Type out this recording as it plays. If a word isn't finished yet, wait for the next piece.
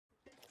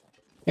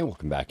And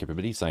welcome back,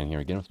 everybody. Sign here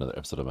again with another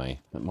episode of my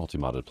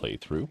multi-modded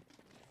playthrough.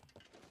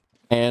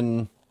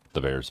 And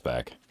the bear's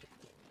back.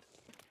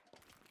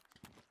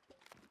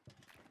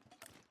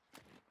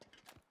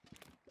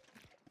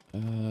 I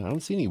don't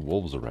see any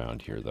wolves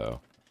around here,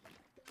 though.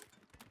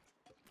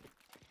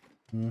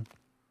 I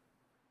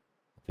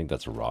think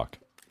that's a rock.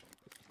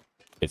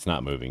 It's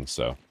not moving,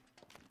 so...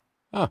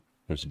 Ah,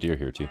 there's a deer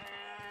here, too.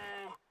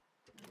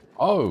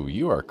 Oh,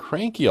 you are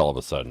cranky all of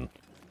a sudden.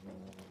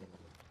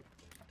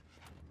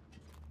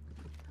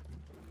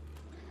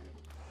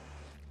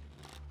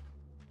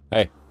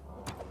 Hey.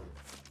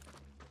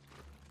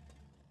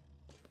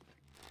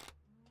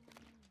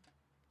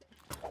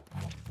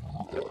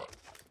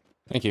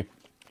 Thank you.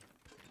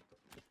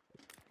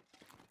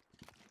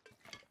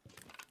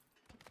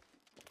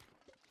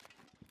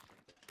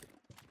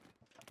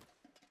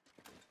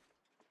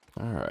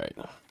 All right.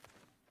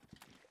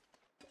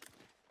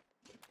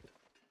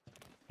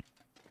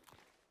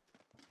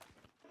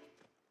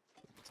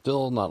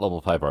 Still not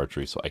level 5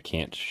 archery, so I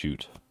can't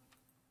shoot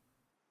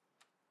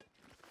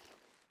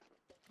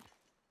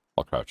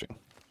while crouching.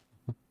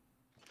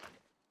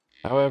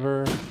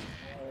 However,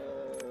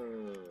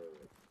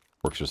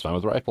 works just fine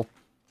with rifle.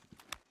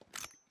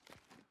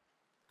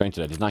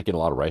 Granted, I did not get a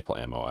lot of rifle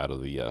ammo out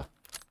of the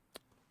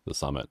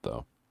summit,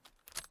 though.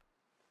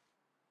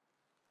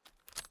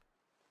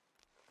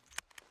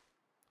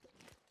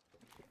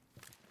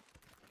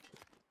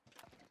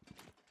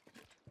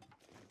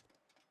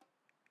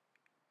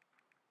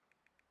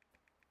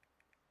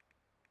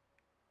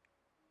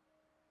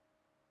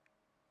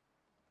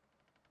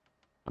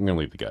 I'm going to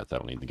leave the guts. I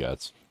don't need the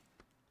guts.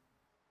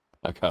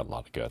 I've got a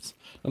lot of guts.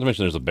 Not to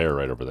mention there's a bear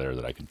right over there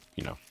that I could,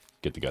 you know,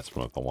 get the guts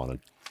from if I wanted.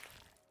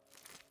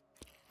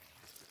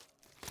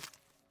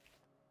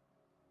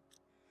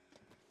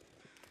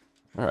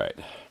 Alright.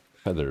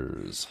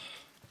 Feathers.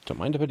 Don't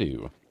mind if I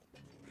do.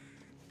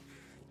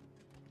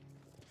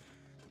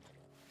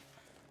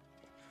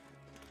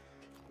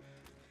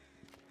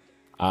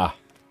 Ah,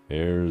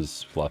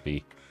 there's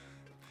Fluffy.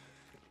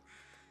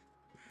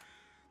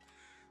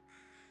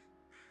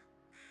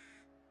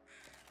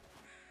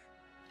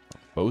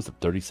 Bow's at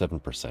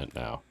 37%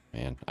 now.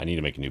 Man, I need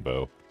to make a new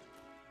bow.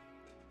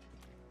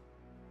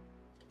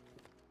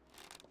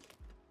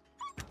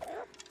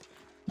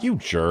 You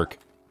jerk.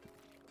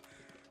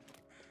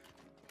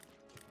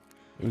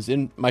 It was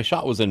in... My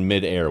shot was in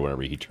mid-air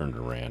whenever he turned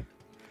and ran.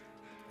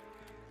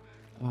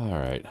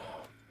 Alright.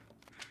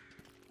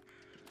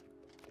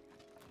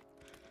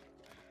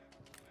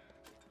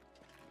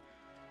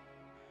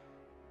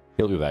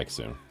 He'll be back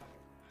soon.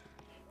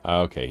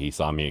 Okay, he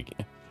saw me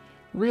again.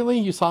 Really?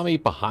 You saw me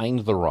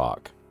behind the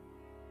rock?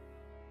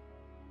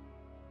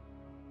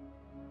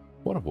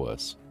 What a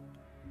wuss.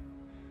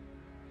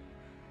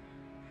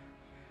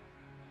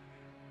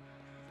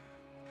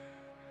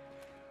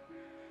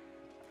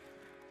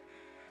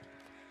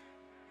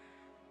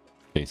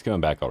 Okay, he's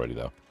coming back already,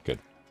 though. Good.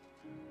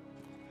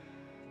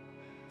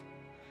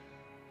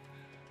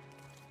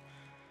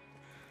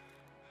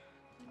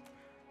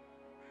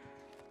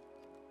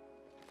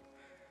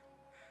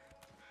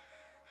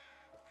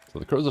 So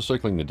the crows are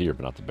circling the deer,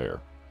 but not the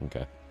bear.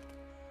 Okay.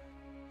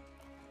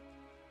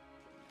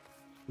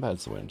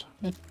 Bad's the wind.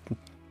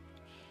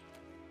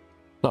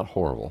 Not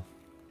horrible.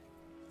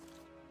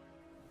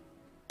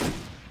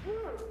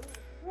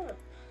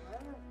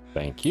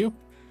 Thank you.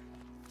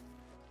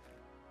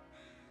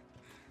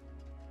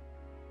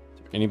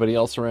 Is there anybody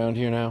else around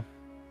here now?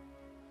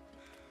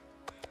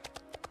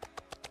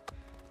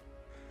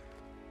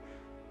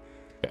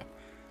 Okay.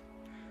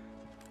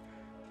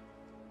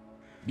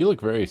 You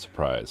look very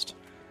surprised.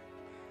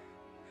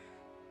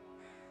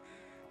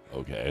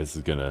 Okay, this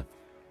is gonna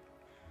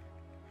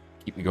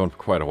keep me going for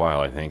quite a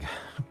while, I think.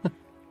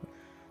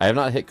 I have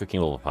not hit cooking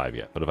level 5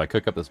 yet, but if I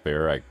cook up this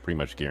bear, I pretty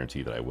much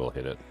guarantee that I will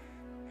hit it.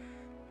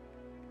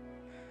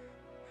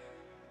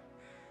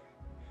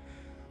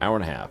 Hour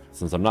and a half.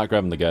 Since I'm not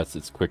grabbing the guts,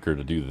 it's quicker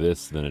to do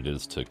this than it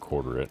is to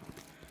quarter it.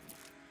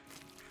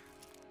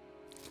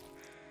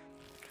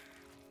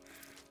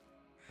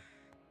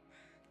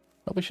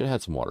 Probably should have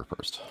had some water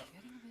first.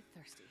 Getting a bit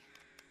thirsty.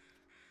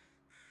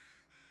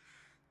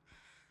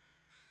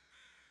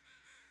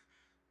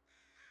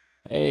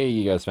 Hey,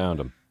 you guys found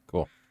him.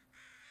 Cool.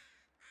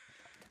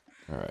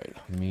 Alright,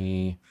 let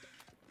me...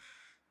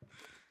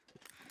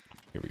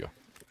 Here we go.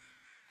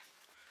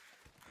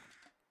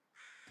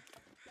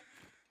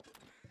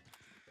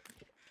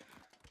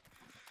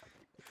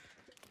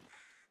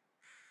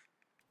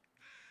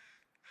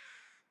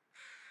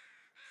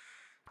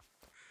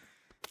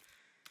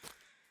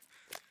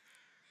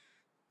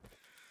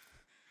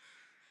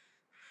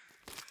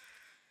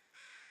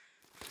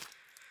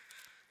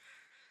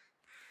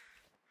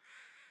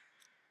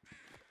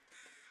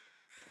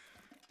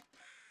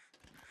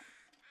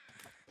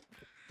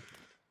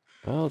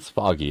 Well, it's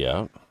foggy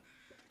out.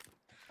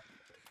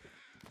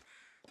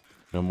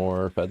 No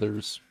more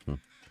feathers.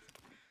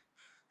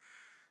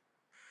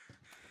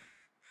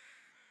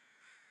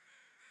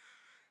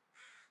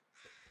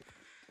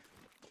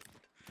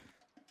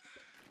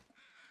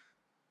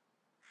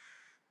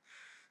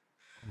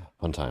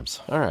 Fun times.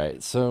 All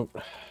right, so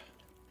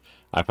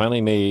I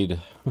finally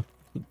made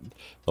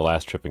the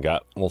last trip and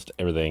got almost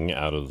everything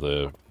out of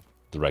the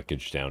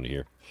wreckage down to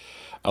here.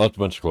 I left a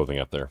bunch of clothing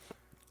up there.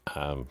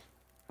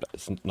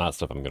 It's not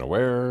stuff I'm gonna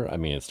wear. I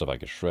mean, it's stuff I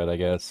could shred, I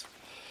guess.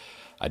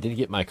 I did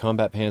get my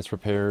combat pants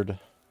prepared,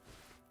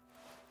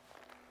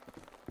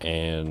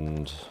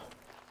 and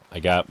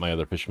I got my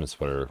other fisherman's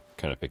sweater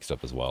kind of fixed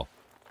up as well,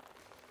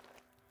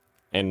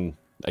 and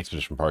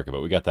expedition parka.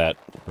 But we got that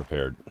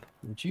prepared.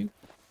 Did you?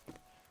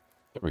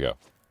 There we go.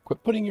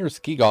 Quit putting your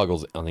ski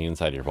goggles on the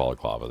inside of your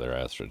balaclava there,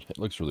 Astrid. It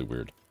looks really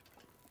weird.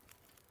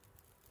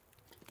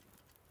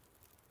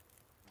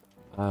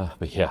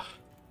 But yeah,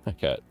 I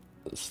got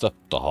stuff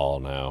to haul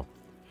now.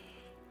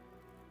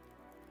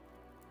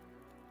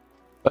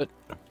 But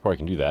before I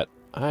can do that,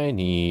 I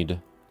need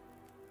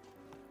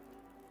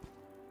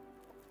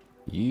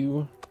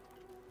you.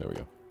 There we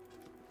go.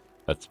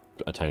 That's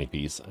a tiny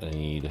piece. I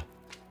need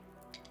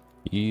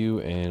you,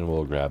 and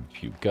we'll grab a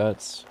few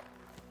guts.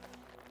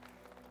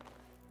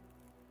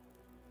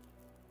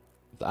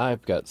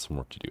 I've got some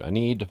work to do. I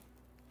need,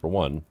 for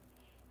one,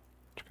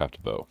 to craft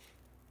a bow.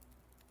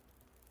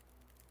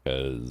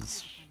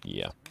 Because,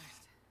 yeah.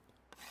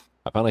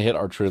 I finally hit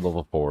archery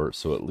level 4,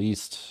 so at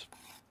least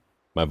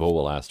my bow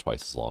will last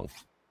twice as long.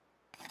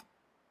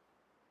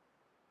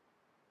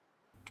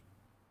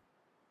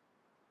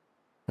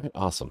 Alright,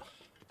 awesome.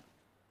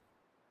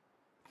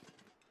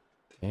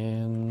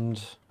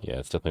 And, yeah,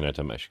 it's definitely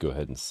nighttime. I should go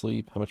ahead and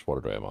sleep. How much water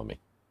do I have on me?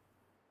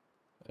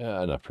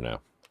 Enough for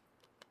now.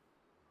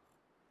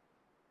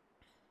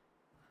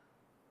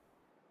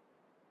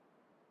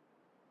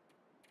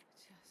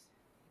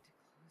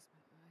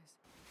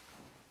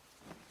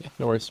 Yeah,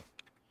 no worries.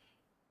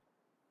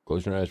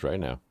 Close your eyes right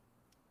now.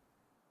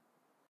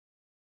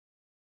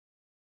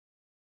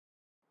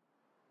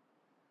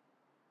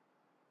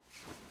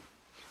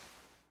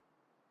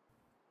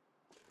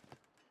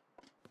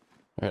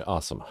 Alright,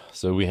 awesome.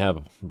 So we have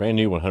a brand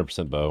new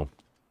 100% bow.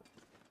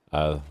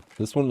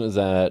 This one is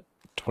at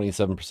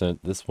 27%.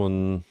 This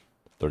one,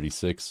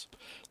 36.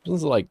 This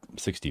one's like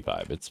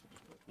 65. It's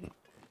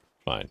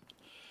fine.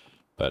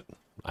 But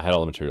I had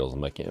all the materials.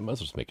 I'm like, yeah, I might as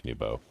well just make a new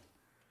bow.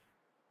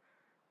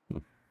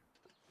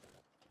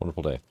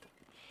 Wonderful day.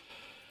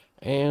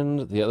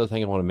 And the other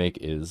thing I want to make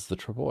is the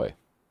travois.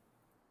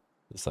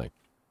 This thing.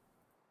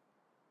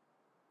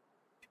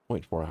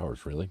 0.4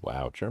 hours, really?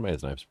 Wow,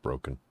 Jeremiah's knife's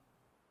broken.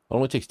 It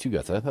only takes 2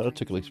 guts. I thought it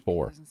took at least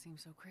 4. Doesn't seem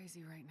so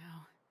crazy right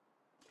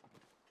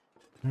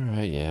now.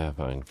 Alright, yeah,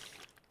 fine.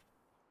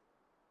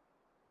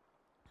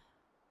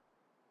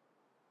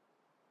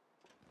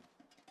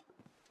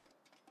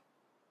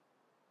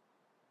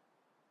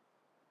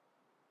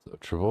 So,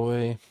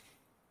 travois.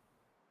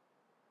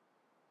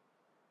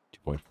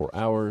 2.4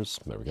 hours.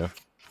 There we go.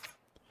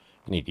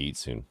 I need to eat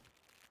soon.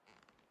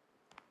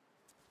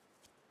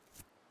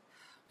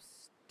 I'm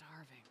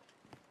starving.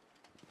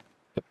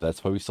 Yep,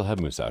 that's why we still have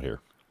moose out here.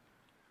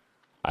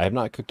 I have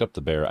not cooked up the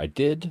bear. I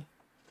did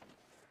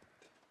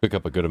cook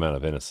up a good amount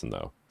of venison,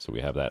 though. So we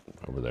have that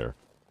over there.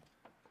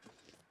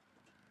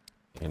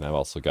 And I've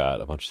also got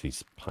a bunch of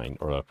these pine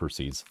or fir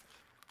seeds.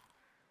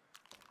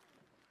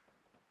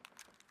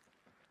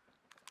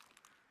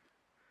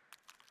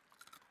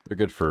 They're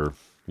good for,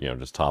 you know,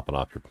 just topping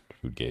off your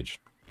food gauge.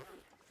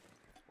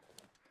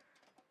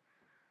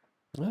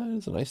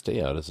 It's a nice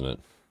day out, isn't it?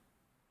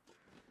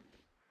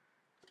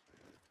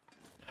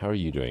 How are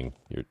you doing?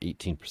 You're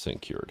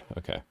 18% cured.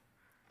 Okay.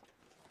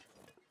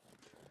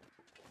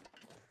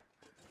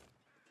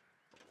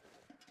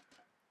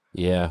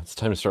 Yeah, it's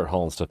time to start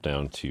hauling stuff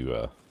down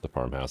to the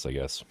farmhouse, I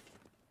guess.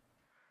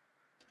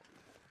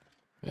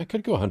 I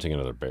could go hunting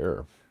another bear.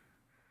 How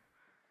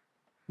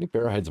many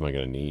bear hides am I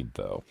going to need,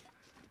 though?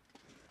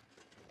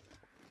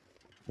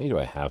 How many do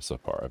I have so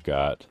far? I've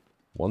got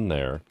 1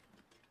 there.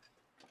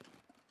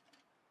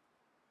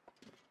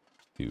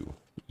 2.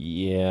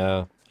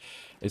 Yeah.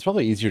 It's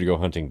probably easier to go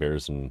hunting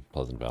bears in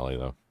Pleasant Valley,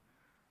 though.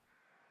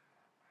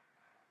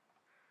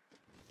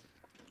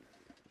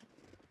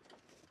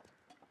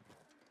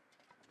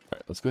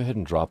 Alright, let's go ahead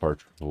and drop our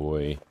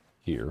boy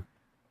here.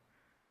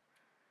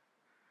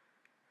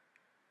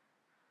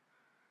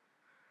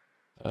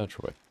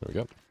 Troy. There we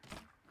go.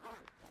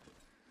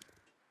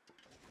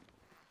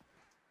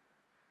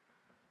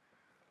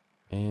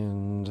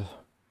 And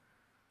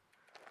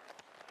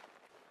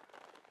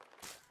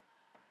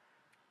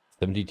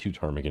 72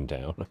 ptarmigan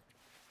down.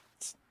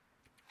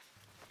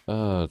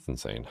 It's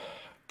insane.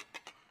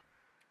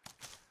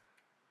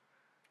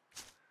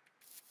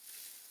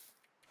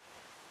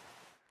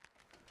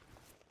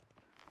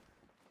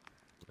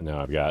 And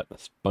now I've got a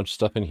bunch of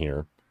stuff in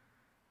here.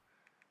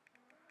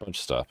 Bunch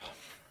of stuff.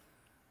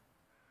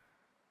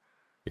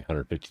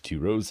 152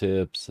 rose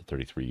hips,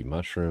 33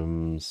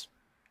 mushrooms.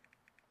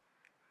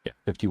 Yeah,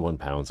 51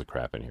 pounds of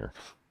crap in here.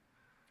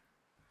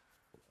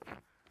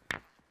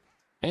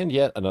 And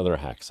yet another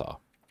hacksaw.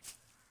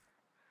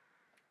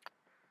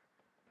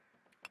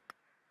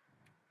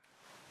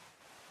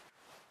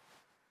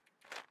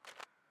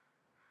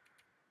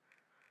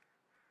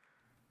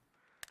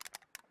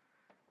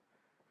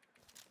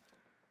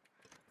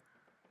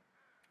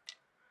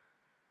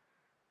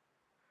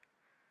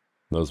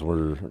 Those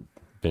were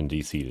been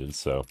de-seeded,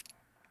 so.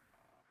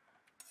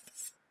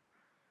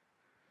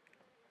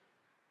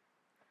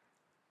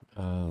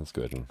 Let's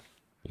go ahead and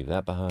leave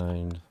that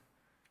behind.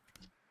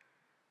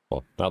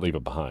 Well, not leave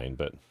it behind,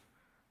 but...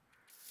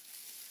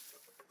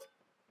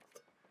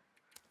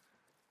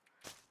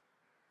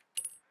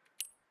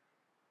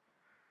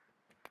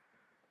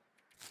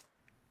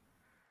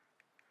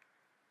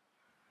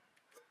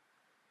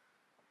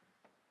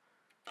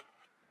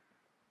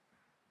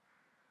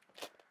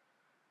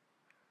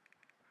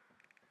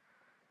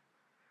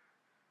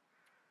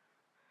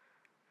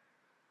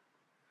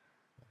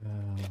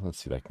 let's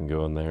see, that can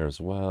go in there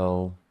as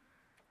well.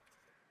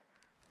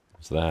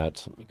 So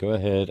that, go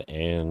ahead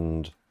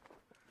and...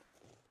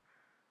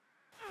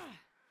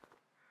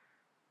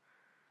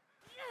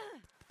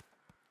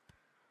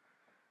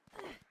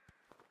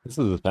 This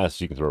is as fast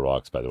as you can throw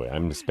rocks, by the way.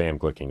 I'm spam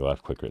clicking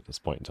left clicker at this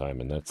point in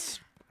time, and that's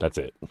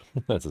it.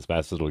 That's as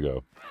fast as it'll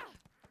go.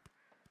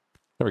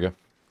 There we go.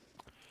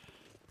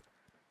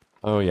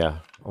 Oh yeah,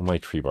 on my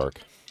tree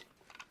bark.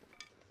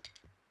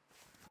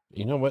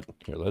 You know what?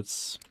 Here,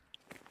 let's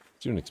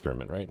do an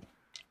experiment, right?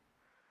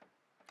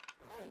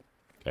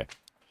 Okay.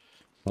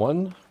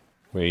 One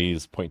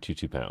weighs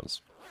 0.22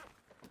 pounds.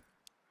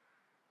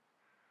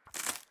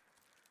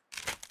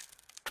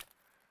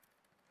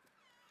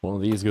 One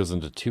of these goes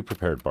into 2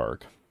 prepared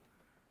bark.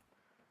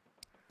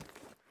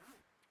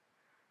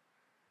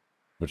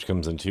 Which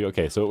comes into...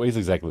 Okay, so it weighs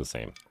exactly the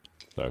same.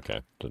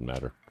 Okay, doesn't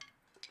matter.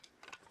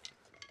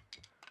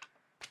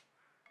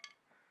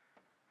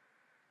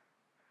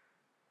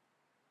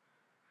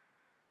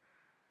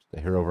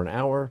 Stay here over an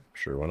hour.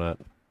 Sure, why not?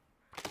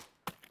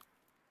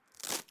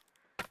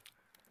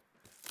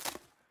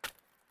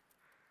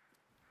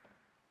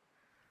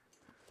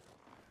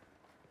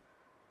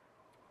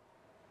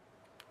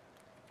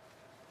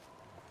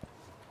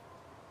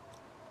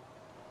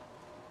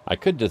 I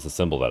could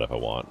disassemble that if I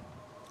want.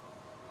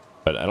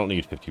 But I don't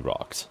need 50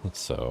 rocks,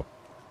 so...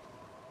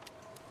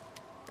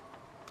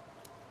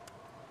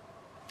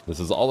 This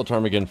is all the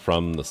ptarmigan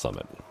from the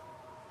summit.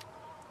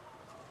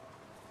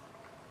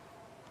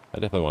 I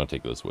definitely want to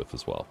take those with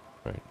as well,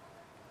 right?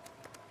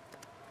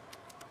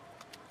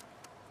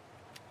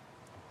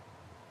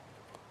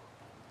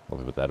 I'll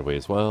put that away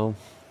as well.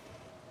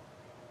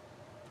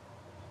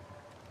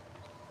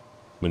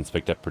 Wind's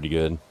picked up pretty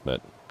good,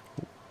 but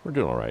we're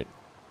doing alright.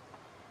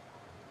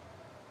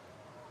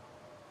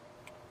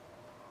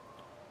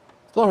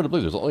 It's a little hard to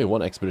believe there's only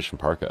one Expedition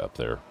Parka up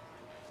there.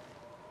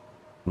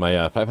 My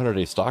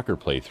 500-day Stalker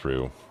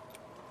playthrough,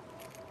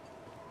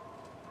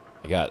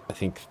 I got, I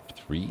think,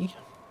 3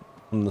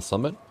 from the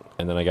summit,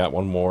 and then I got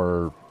one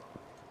more,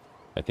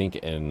 I think,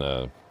 in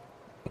at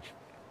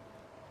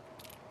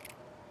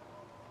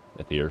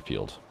the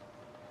airfield.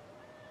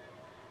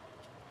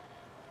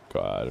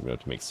 God, I'm gonna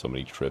have to make so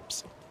many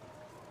trips.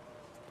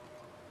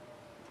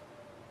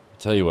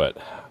 Tell you what,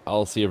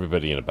 I'll see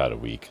everybody in about a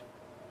week.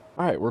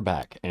 All right, we're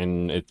back,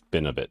 and it's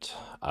been a bit.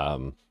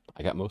 I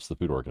got most of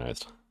the food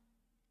organized,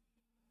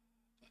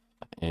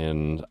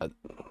 and I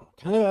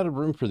kind of out of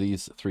room for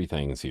these 3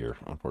 things here,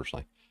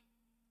 unfortunately.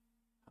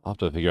 I'll have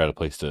to figure out a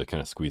place to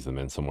kind of squeeze them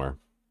in somewhere.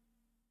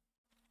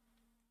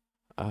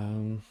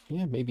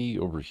 Yeah, maybe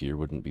over here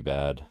wouldn't be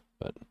bad,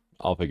 but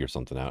I'll figure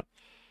something out.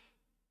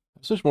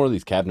 I wish more of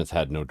these cabinets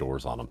had no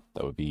doors on them.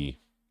 That would be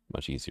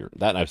much easier.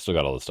 That, and I've still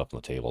got all this stuff on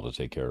the table to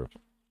take care of.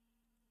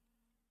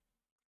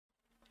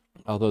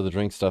 Although the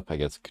drink stuff, I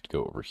guess, could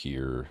go over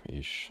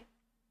here-ish.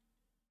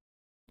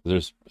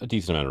 There's a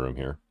decent amount of room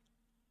here.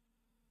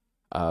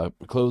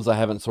 Clothes I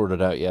haven't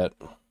sorted out yet.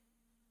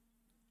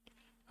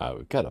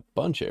 We've got a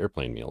bunch of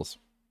airplane meals.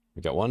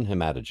 We've got 1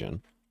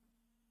 hematogen.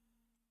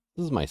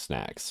 This is my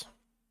snacks.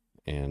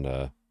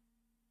 And,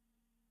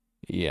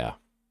 yeah.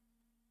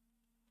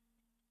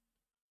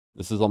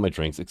 This is all my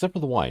drinks, except for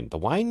the wine. The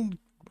wine,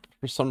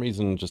 for some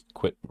reason, just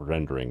quit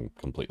rendering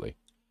completely.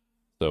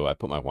 So I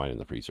put my wine in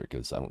the freezer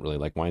because I don't really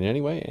like wine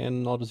anyway,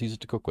 and I'll just use it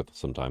to cook with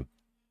sometime.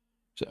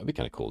 So that'd be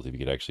kind of cool if you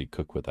could actually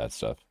cook with that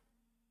stuff.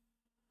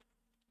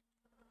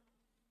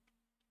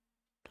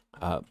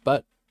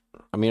 But,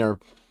 I mean, our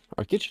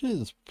kitchen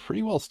is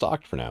pretty well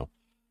stocked for now.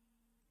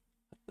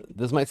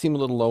 This might seem a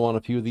little low on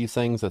a few of these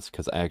things. That's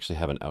because I actually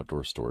have an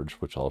outdoor storage,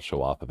 which I'll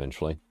show off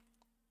eventually.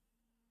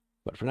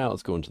 But for now,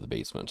 let's go into the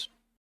basement.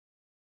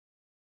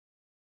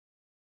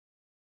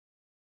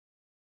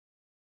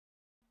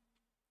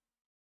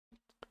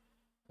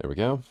 There we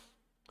go.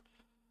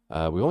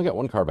 We only got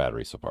 1 car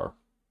battery so far,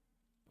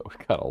 but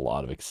we've got a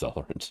lot of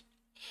accelerant.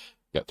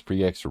 Got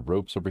 3 extra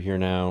ropes over here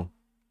now.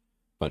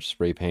 Bunch of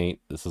spray paint.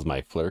 This is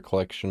my flare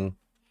collection,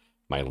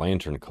 my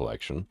lantern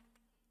collection.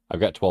 I've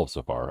got 12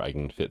 so far. I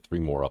can fit 3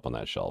 more up on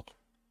that shelf.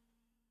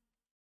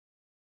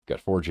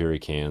 Got 4 jerry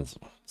cans,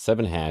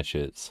 7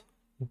 hatchets,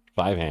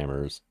 5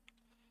 hammers,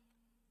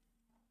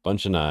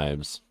 bunch of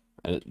knives.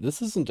 And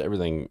this isn't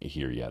everything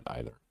here yet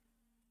either.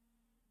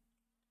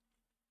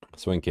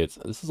 Swing kits.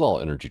 This is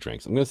all energy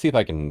drinks. I'm going to see if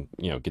I can,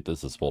 get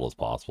this as full as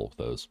possible with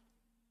those.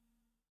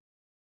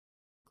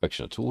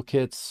 Collection of tool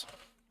kits.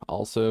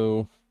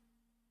 Also,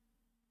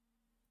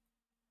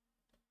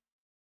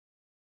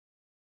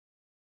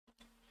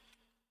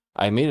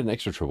 I made an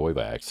extra travois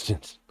by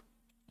accident.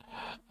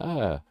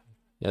 Ah,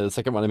 yeah, the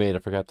second one I made, I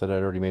forgot that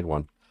I'd already made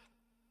one.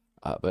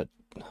 But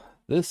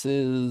this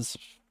is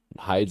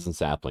hides and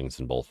saplings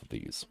in both of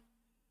these,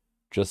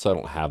 just so I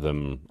don't have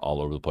them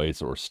all over the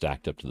place or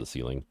stacked up to the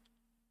ceiling.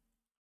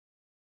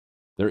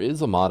 There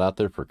is a mod out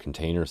there for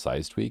container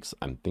size tweaks.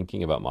 I'm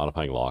thinking about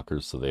modifying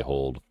lockers so they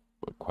hold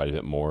quite a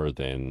bit more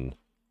than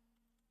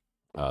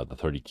the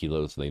 30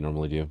 kilos they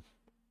normally do.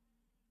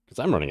 Because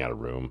I'm running out of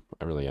room.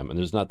 I really am. And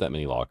there's not that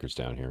many lockers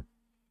down here.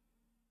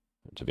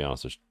 To be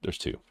honest, there's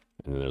two.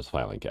 And then there's a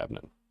filing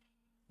cabinet.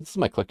 This is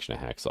my collection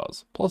of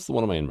hacksaws, plus the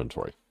one in my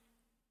inventory.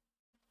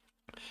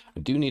 I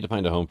do need to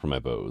find a home for my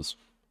bows,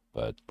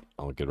 but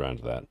I'll get around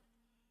to that.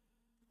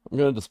 I'm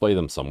going to display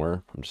them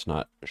somewhere. I'm just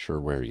not sure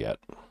where yet.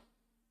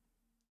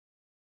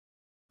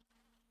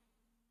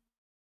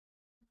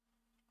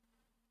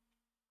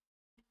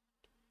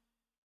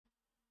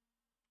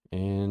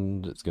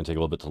 And it's going to take a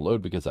little bit to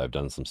load because I've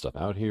done some stuff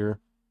out here.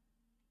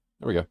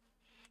 There we go.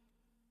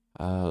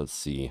 Let's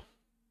see.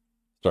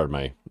 Started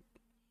my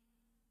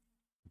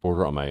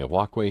border on my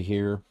walkway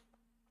here.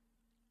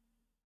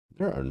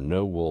 There are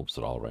no wolves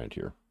at all around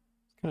here.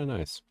 It's kind of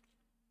nice.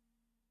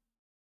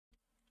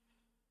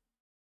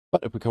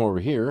 But if we come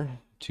over here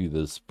to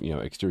this,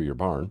 exterior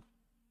barn,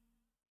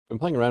 I'm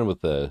playing around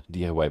with the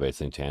DIY by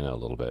Santana a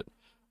little bit.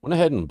 Went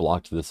ahead and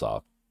blocked this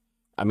off.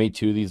 I made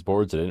two of these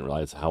boards. I didn't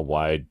realize how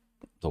wide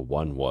the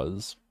one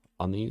was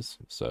on these,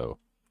 so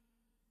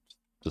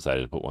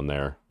decided to put one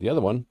there. The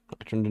other one,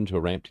 I turned into a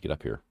ramp to get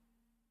up here.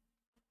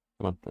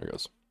 Come on, there it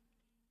goes.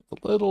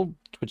 It's a little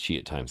twitchy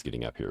at times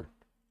getting up here,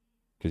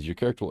 because your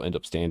character will end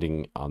up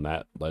standing on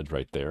that ledge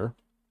right there,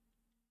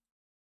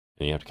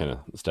 and you have to kind of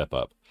step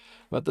up.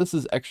 But this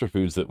is extra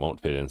foods that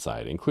won't fit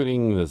inside,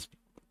 including this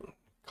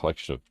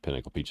collection of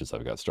pinnacle peaches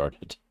I've got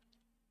started.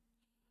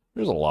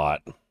 There's a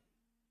lot.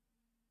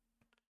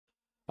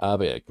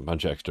 But yeah, a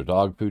bunch of extra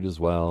dog food as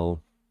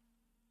well.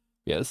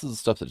 Yeah, this is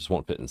stuff that just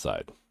won't fit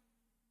inside.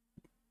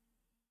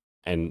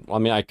 And, I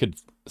mean, I could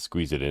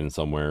squeeze it in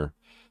somewhere.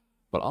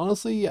 But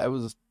honestly,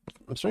 I'm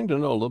starting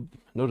to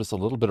notice a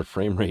little bit of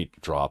frame rate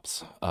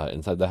drops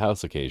inside the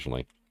house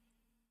occasionally.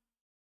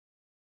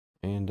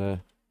 And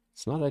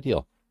it's not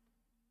ideal.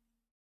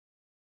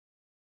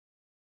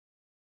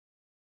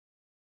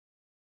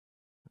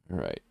 All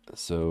right,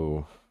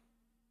 so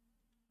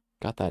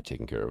got that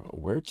taken care of.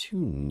 Where to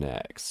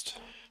next?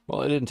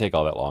 Well, it didn't take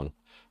all that long.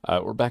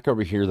 We're back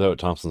over here, though, at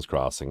Thompson's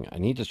Crossing. I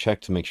need to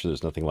check to make sure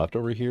there's nothing left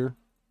over here.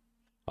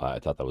 I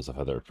thought that was a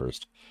feather at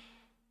first.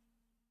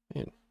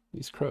 Man,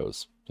 these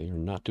crows, they are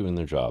not doing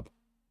their job.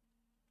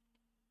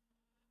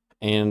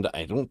 And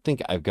I don't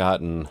think I've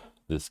gotten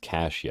this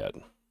cache yet.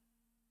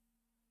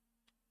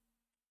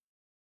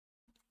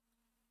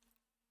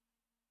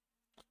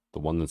 The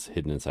one that's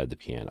hidden inside the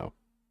piano.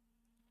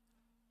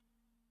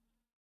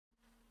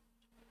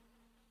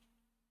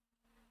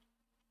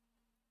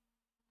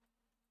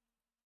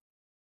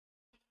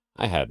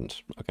 I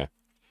hadn't. Okay.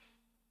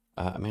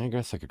 I mean, I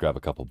guess I could grab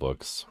a couple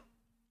books.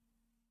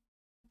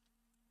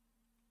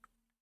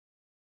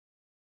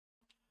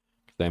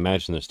 I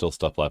imagine there's still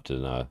stuff left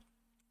in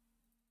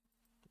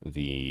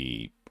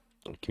the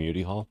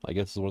community hall, I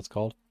guess is what it's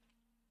called.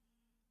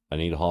 I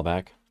need to haul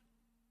back.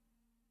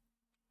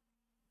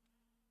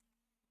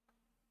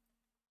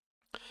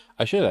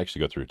 I should actually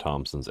go through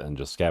Thompson's and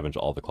just scavenge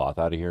all the cloth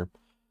out of here,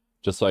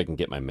 just so I can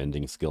get my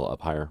mending skill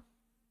up higher.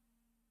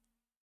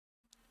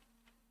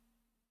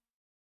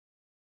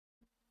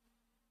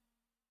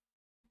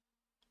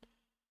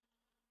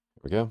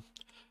 There we go.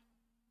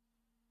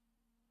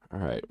 All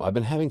right, well, I've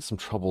been having some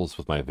troubles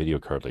with my video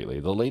card lately.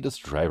 The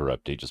latest driver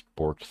update just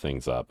borked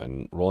things up,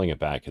 and rolling it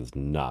back has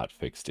not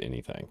fixed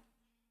anything.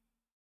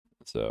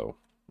 So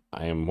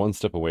I am one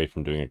step away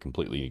from doing a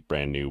completely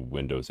brand new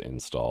Windows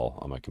install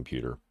on my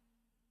computer.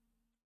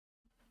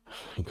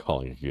 And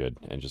calling it good,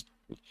 and just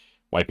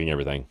wiping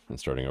everything and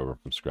starting over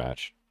from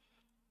scratch.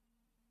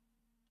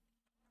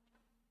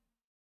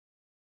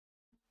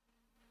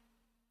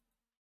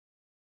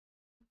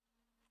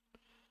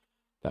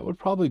 That would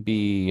probably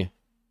be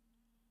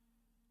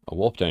a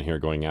wolf down here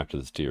going after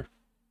this deer.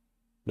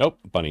 Nope,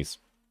 bunnies.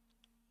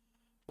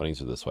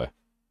 Bunnies are this way.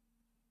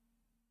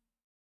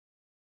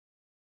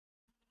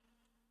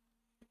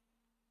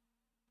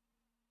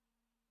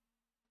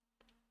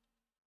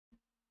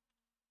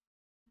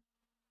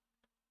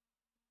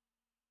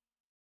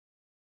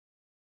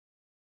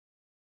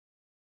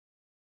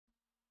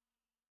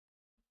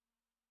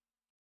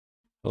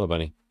 Hello,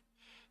 bunny.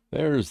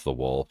 There's the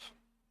wolf.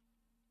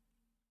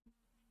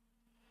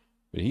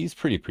 But he's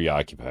pretty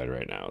preoccupied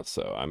right now,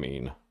 so, I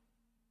mean,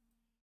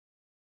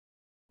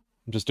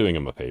 I'm just doing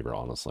him a favor,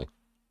 honestly.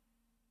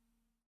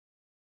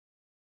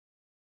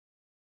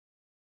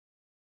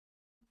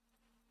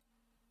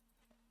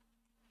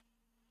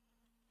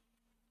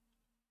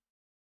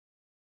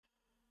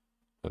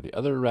 Now, the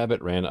other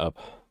rabbit ran up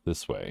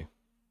this way.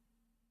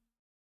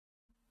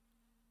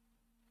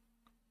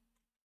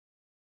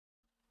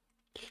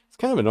 It's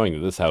kind of annoying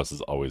that this house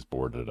is always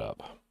boarded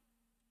up.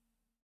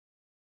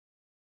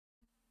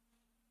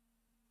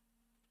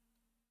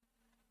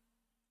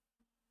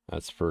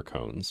 That's fir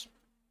cones.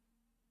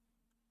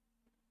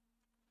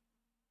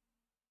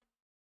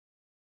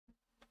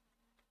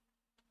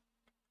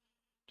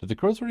 Did the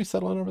crows already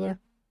settle in over there?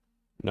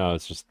 No,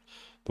 it's just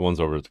the ones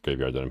over at the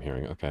graveyard that I'm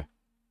hearing. Okay.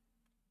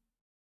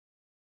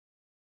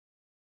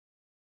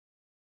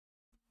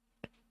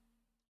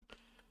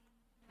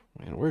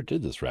 Man, where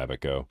did this rabbit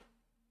go?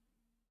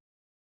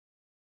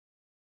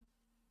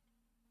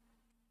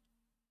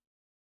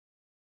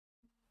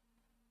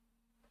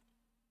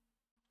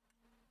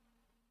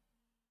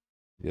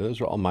 Yeah,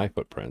 those are all my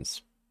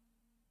footprints.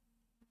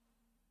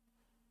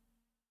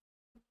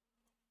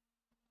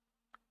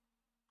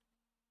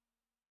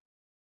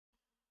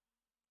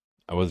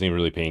 I wasn't even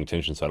really paying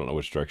attention, so I don't know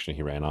which direction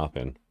he ran off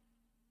in.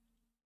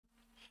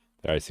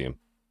 There, I see him.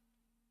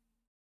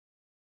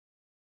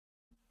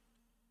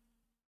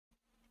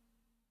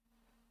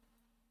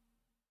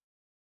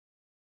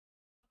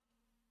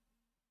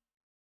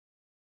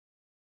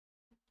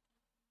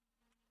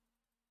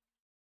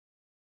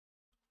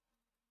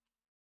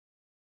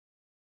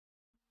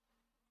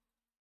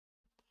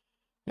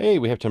 Hey,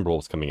 we have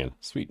Timberwolves coming in.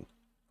 Sweet.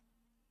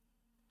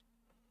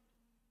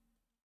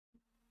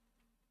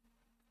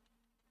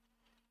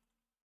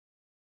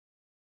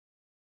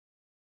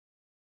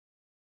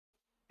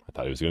 I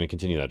thought he was going to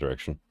continue that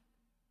direction.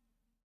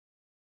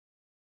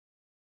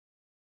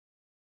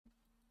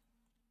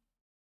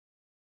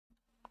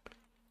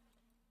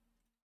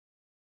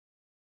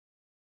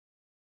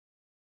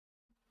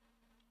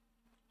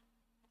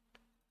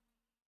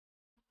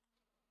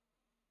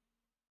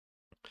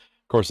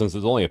 Of course, since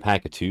it's only a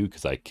pack of 2,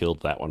 because I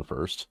killed that one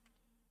first,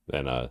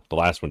 then the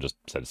last one just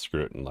said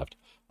screw it and left.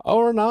 Oh,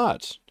 or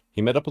not.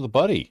 He met up with a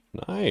buddy.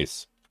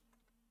 Nice.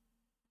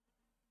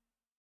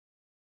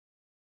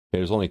 Okay,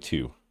 there's only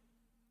 2.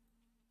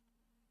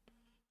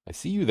 I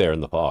see you there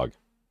in the fog.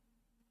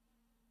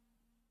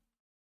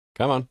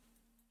 Come on.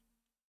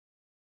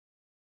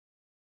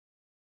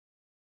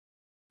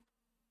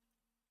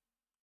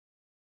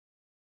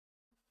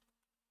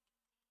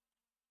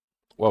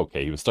 Whoa,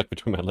 okay, he was stuck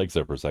between my legs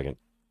there for a second.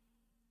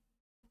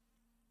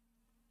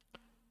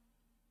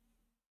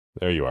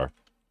 There you are.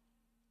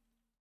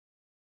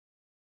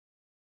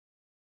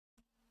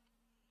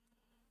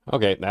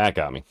 Okay, that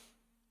got me.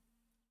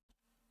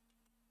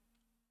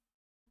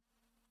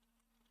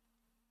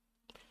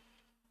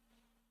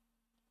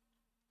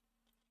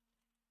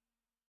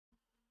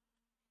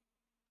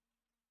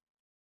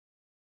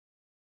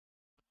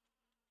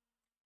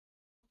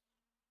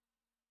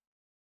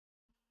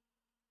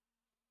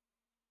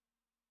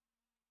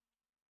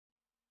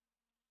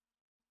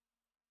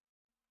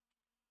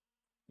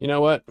 You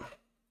know what?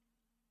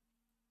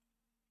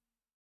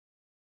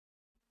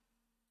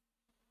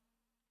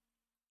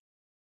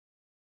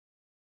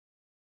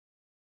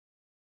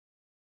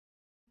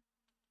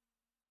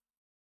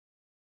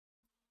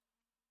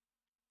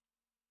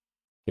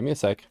 Give me a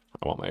sec.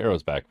 I want my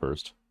arrows back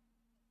first.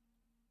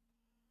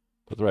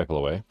 Put the rifle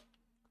away.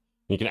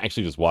 You can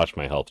actually just watch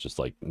my health just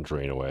like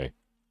drain away.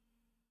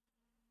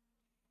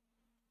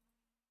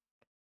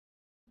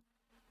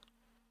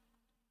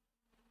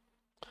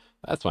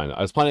 That's fine.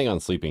 I was planning on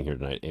sleeping here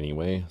tonight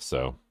anyway,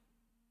 so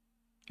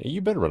hey,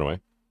 you better run away.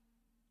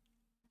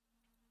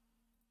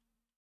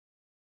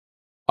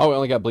 Oh, I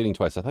only got bleeding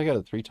twice. I think I got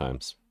it 3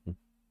 times.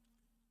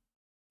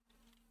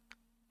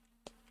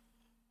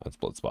 That's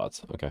blood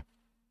spots. Okay.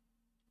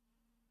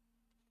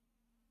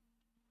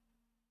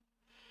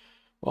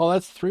 Well,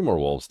 that's 3 more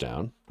wolves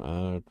down.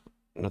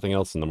 Nothing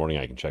else in the morning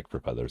I can check for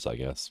feathers, I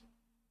guess.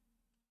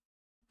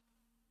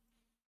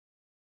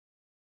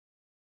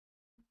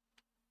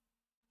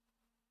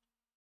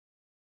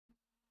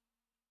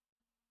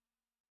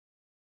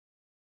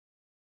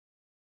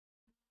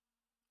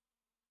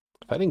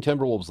 Fighting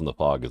Timberwolves in the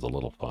fog is a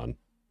little fun.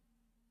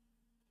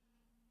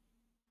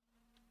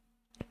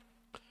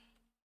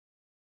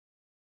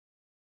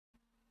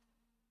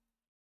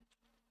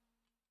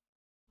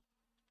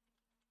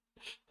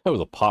 That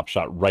was a pop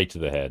shot right to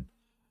the head.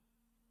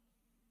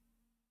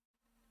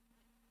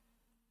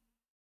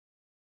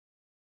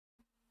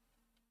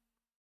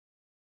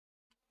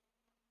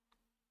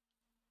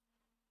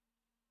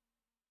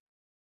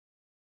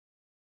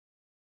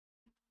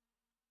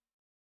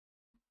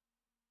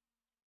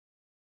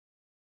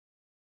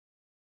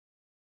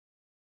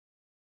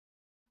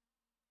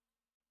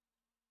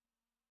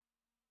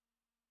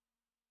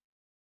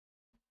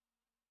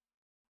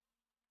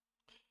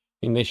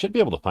 I mean, they should be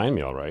able to find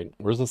me all right.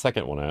 Where's the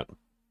second one at?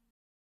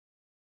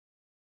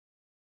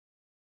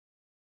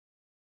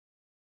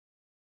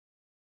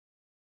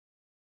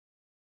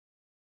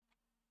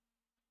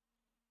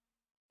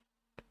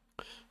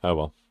 Oh,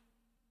 well.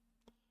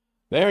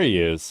 There he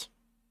is.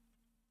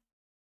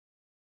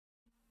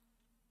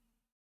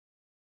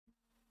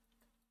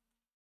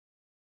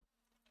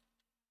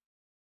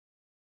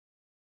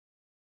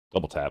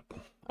 Double tap.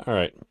 All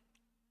right.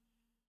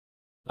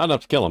 Not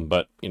enough to kill him,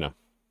 but, you know.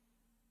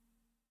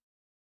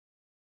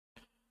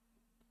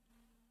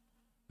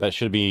 That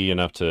should be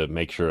enough to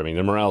make sure. I mean,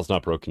 their morale's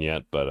not broken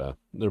yet, but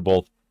they're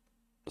both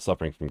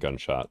suffering from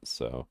gunshots,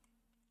 so.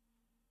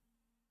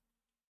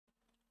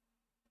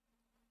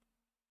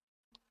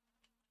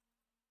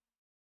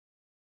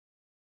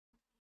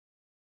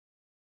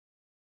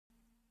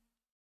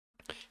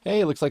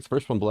 Hey, it looks like the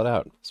first one bled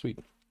out. Sweet.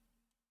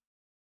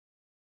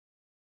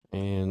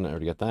 And I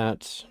already got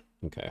that.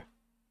 Okay.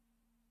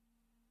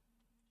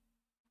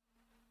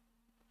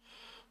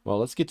 Well,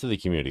 let's get to the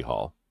community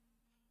hall.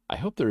 I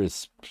hope there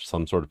is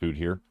some sort of food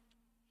here,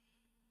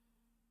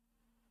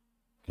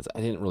 because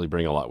I didn't really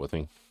bring a lot with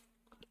me.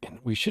 And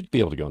we should be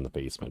able to go in the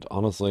basement.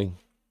 Honestly,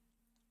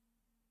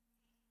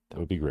 that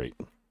would be great.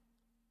 Give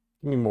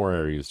me more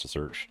areas to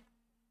search.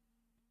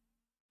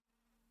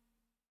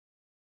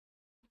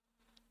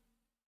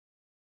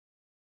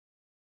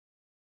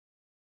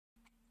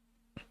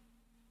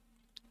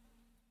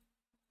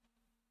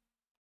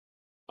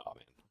 Oh,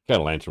 man. Got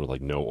a lantern with,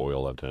 like, no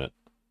oil left in it.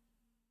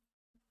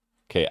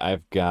 Okay,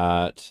 I've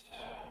got...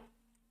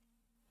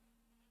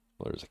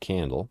 Well, there's a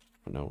candle.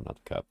 No, not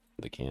the cup.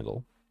 The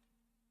candle.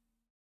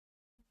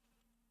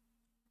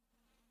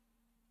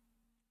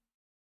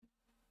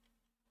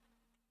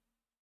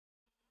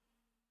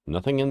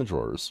 Nothing in the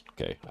drawers.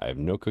 Okay, I have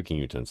no cooking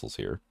utensils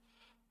here.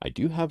 I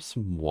do have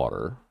some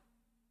water.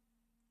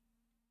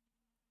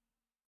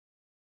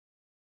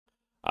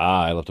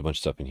 Ah, I left a bunch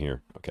of stuff in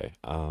here. Okay.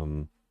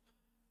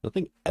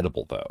 Nothing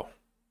edible though.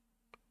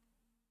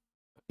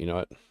 You know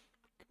what?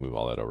 Move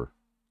all that over.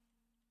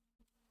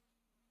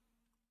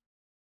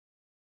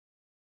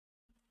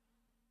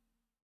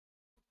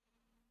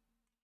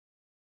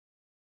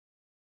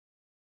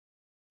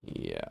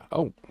 Yeah.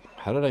 Oh,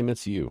 how did I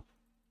miss you?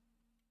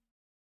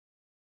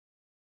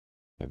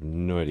 I have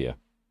no idea.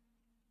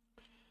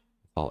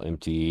 It's all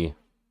empty. I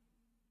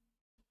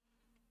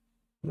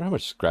wonder how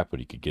much scrap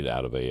wood you could get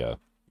out of a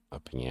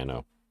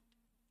piano.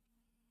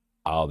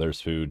 Oh,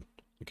 there's food.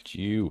 Look at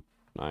you.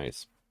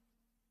 Nice.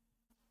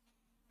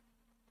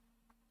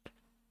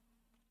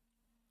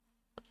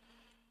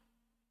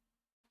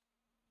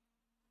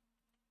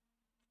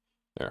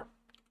 There.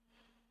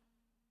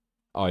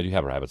 Oh, I do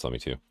have rabbits on me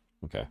too.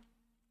 Okay.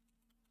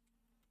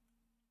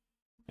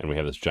 And we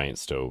have this giant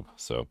stove,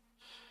 so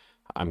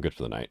I'm good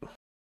for the night.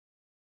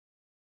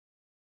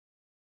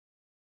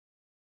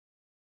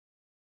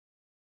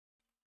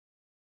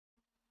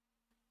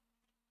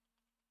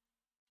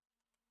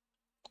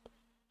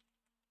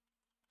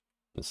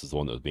 This is the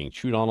one that was being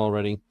chewed on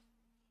already.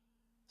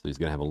 So he's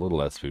going to have a little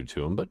less food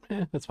to him, but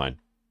that's fine.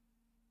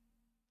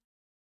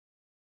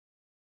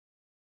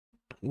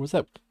 What was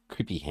that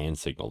creepy hand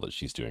signal that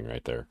she's doing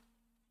right there?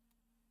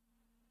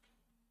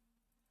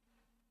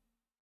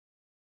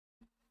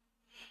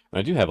 And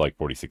I do have like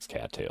 46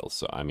 cattails,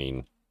 so I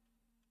mean,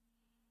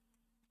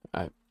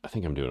 I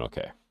think I'm doing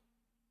okay.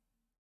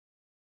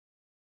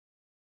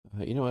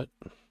 You know what?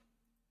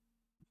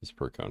 It's a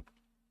per cone.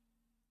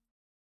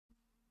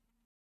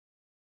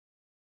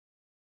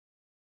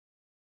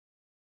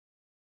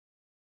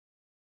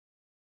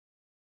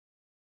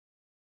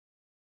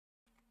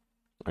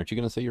 Aren't you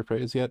going to say your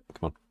phrase yet?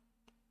 Come on.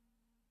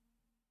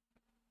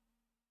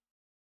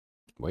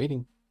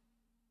 Waiting.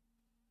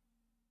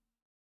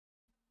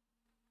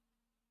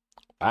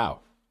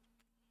 Wow.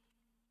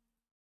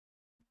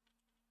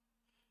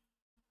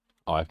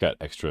 Oh, I've got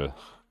extra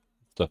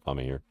stuff on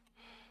me here.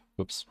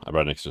 Whoops. I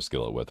brought an extra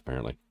skillet with,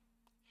 apparently.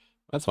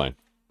 That's fine.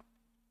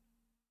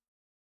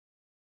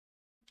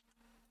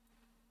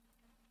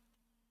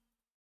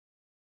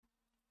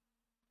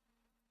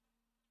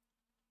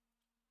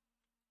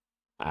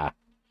 Ah.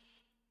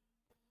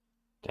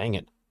 Dang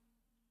it.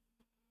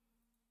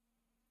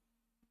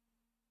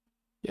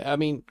 Yeah, I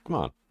mean, come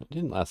on. It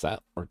didn't last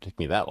that, or take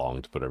me that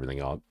long to put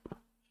everything on.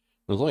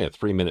 It was only a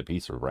 3-minute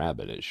piece of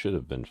rabbit. It should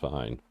have been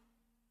fine.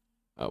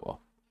 Oh,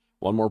 well.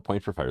 One more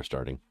point for fire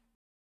starting.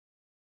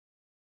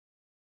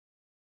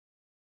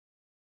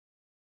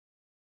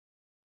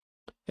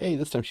 Hey,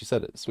 this time she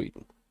said it. Sweet.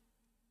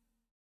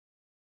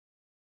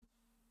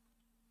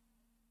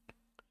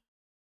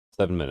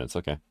 7 minutes.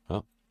 Okay.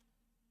 Well,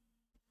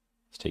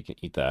 let's take and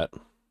eat that.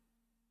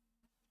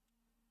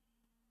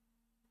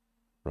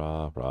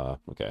 Rah, rah.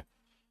 Okay.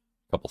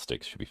 A couple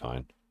sticks should be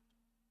fine.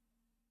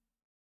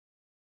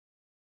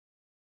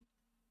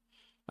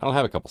 I don't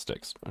have a couple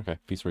sticks. Okay.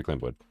 Piece of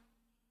reclaimed wood.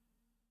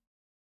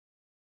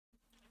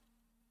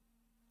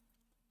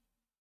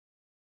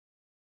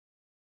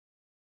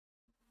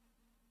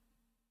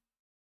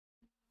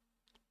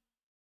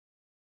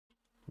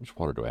 How much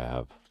water do I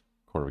have?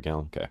 Quarter of a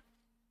gallon? Okay.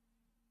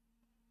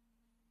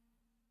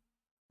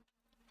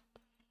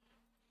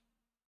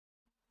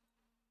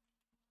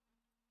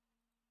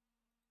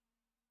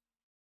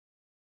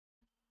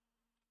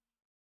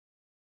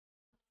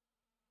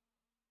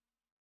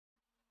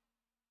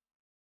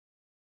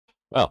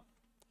 Well,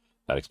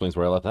 that explains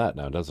where I left that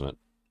now, doesn't it?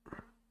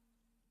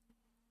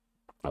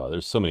 Oh,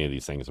 there's so many of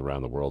these things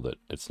around the world that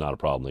it's not a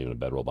problem leaving a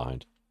bedroll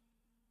behind.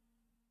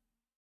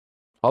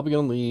 Probably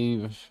gonna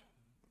leave.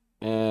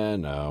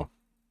 No.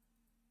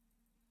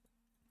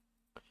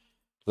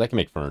 'Cause I can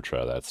make furniture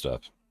out of that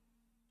stuff.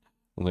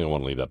 I don't think I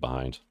want to leave that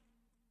behind.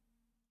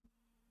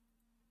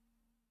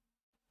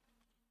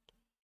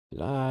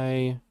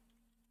 Did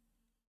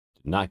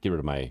not get rid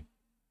of my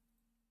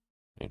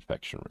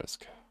infection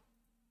risk.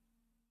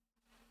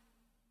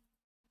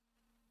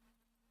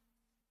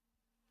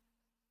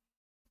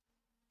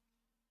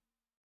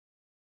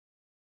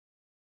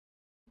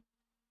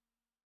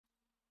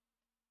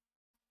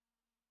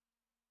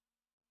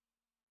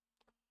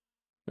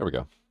 There we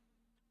go.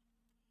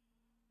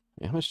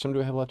 How much time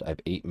do I have left? I have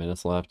 8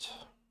 minutes left.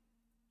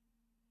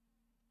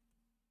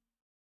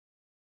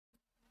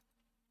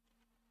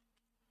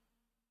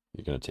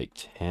 You're going to take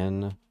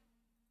 10.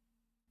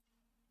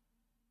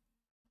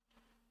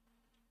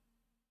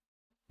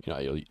 You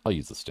know, I'll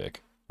use the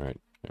stick. All right,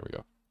 there we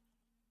go.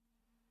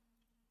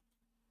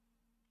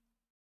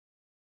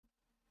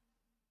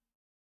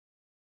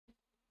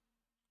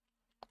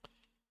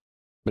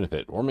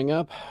 Benefit warming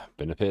up,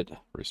 benefit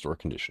restore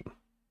condition.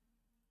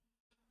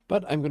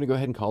 But I'm going to go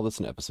ahead and call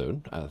this an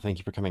episode. Thank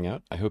you for coming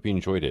out. I hope you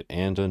enjoyed it.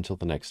 And until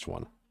the next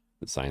one,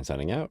 it's Science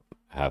signing out.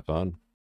 Have fun.